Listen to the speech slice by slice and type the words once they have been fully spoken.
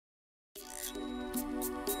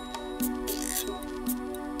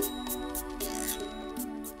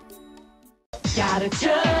Gotta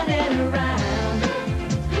turn it around.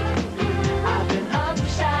 I've been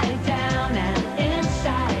upside down and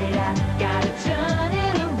inside out. Gotta turn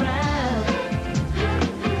it around.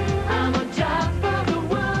 I'm on top of the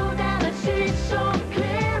world and I see it so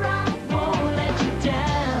clear. I won't let you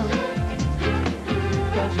down.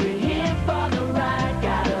 'Cause we're here for the ride.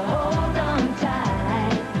 Gotta hold on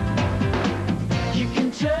tight. You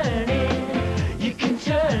can turn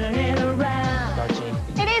it around.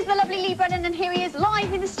 It is the lovely Brennan, and here he is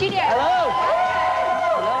live in the studio. Hello!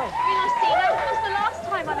 Hello! Very nice to see you. Now, when was the last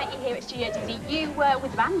time I met you here at Studio Dizzy? You were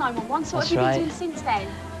with the band 911, so what have you been doing since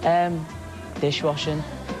then? Dishwashing,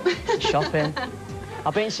 shopping.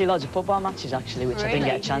 I've been to see loads of football matches, actually, which I didn't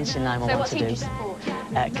get a chance in 911 to do. So what team do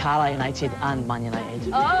you support? Carlisle United and Man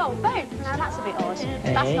United. Oh, both? No, that's a bit odd.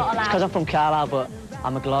 That's not allowed. It's because I'm from Carlisle, but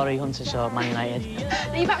I'm a glory hunter, so Man United.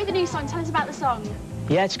 Now, you're back with a new song. Tell us about the song.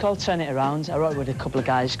 Yeah, it's called Turn It Around. I wrote it with a couple of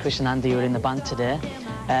guys, Chris and Andy, who are in the band today.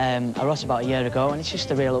 I wrote it about a year ago, and it's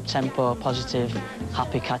just a real up-tempo, positive,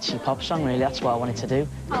 happy, catchy pop song, really. That's what I wanted to do,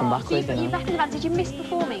 come back with, you know. You're back in the band. Did you miss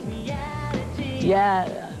performing? Yeah,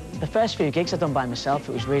 the first few gigs I'd done by myself,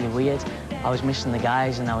 it was really weird. I was missing the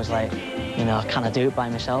guys, and I was like, you know, can I do it by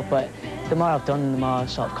myself? But the more I've done, the more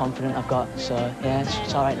sort of confident I've got. So, yeah,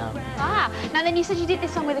 it's all right now. Ah, now then you said you did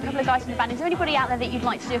this song with a couple of guys in the band. Is there anybody out there that you'd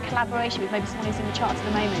like to do a collaboration with, maybe someone who's in the charts at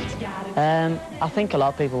the moment? I think a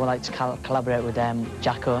lot of people would like to collaborate with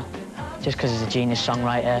Jacko, just because he's a genius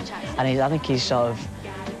songwriter. And I think he's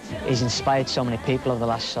inspired so many people over the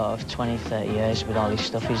last sort of 20, 30 years with all his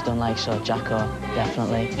stuff he's done, like, so Jacko,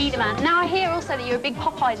 definitely. Either man. Now I hear also that you're a big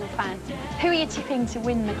Pop Idol fan. Who are you tipping to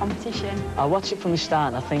win the competition? I watched it from the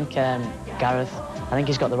start, and I think Gareth, I think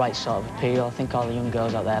he's got the right sort of appeal. I think all the young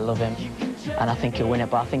girls out there love him, and I think he'll win it.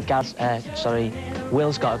 But I think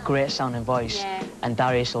Will's got a great sounding voice, and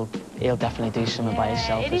Darius he'll definitely do something by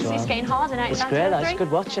himself as well. It's getting harder now. It's great, that's good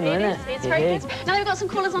watching, isn't it? It's very good. Now we've got some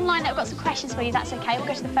callers online that have got some questions for you, that's okay. We'll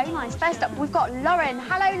go to the phone lines. First up, we've got Lauren.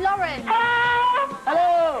 Hello, Lauren. Hello!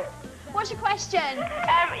 Hello! What's your question?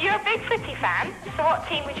 You're a big footy fan, so what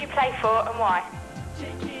team would you play for and why?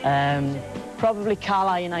 Probably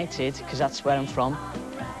Carlisle United, because that's where I'm from.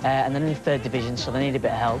 And they're in the 3rd division, so they need a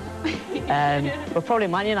bit of help. But probably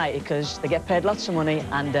Man United, because they get paid lots of money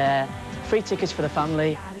and free tickets for the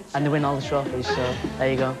family, and they win all the trophies, so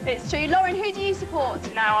there you go. It's true. Lauren, who do you support?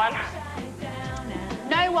 No one.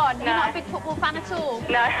 No one? No. You're not a big football fan at all?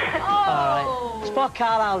 No. Oh! All right. Support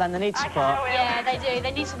Carlisle, then. They need support. Okay, yeah, they do.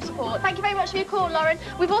 They need some support. Thank you very much for your call, Lauren.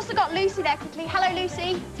 We've also got Lucy there quickly. Hello,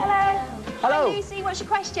 Lucy. Hello. Hello. Hi, Lucy. What's your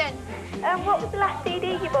question? What was the last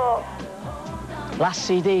CD you bought? Last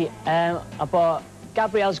CD, I bought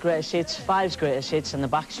Gabrielle's Greatest Hits, Five's Greatest Hits, and the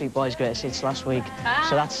Backstreet Boys' Greatest Hits last week.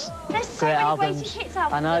 So that's There's so great many albums. greatest hits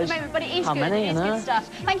albums I know. at the moment, but it is How good. many? It is good stuff.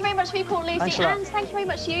 Thank you very much for your call, Lucy. Thanks a lot. And thank you very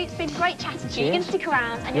much to you. It's been great chatting to you. You're going to stick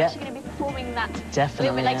around, and you're actually going to be performing that Definitely,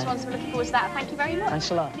 a little bit later on, so we're looking forward to that. Thank you very much.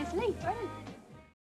 Thanks a lot. It's Lee, Brennan.